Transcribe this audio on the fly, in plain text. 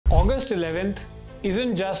August 11th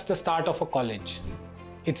isn't just the start of a college.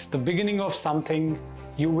 It's the beginning of something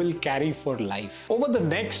you will carry for life. Over the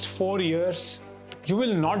next 4 years, you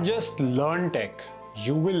will not just learn tech,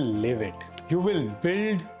 you will live it. You will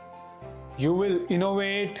build, you will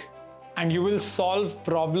innovate, and you will solve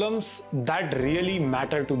problems that really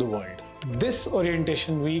matter to the world. This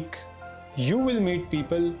orientation week, you will meet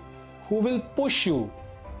people who will push you,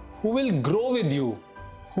 who will grow with you,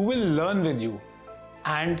 who will learn with you,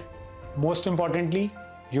 and most importantly,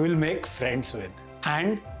 you will make friends with.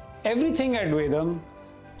 And everything at Vedam,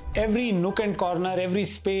 every nook and corner, every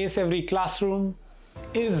space, every classroom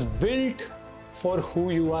is built for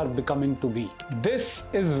who you are becoming to be. This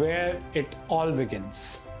is where it all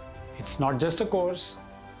begins. It's not just a course,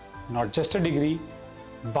 not just a degree,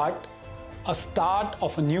 but a start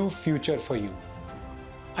of a new future for you.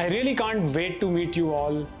 I really can't wait to meet you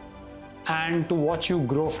all and to watch you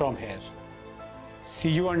grow from here. See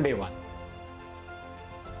you on day one.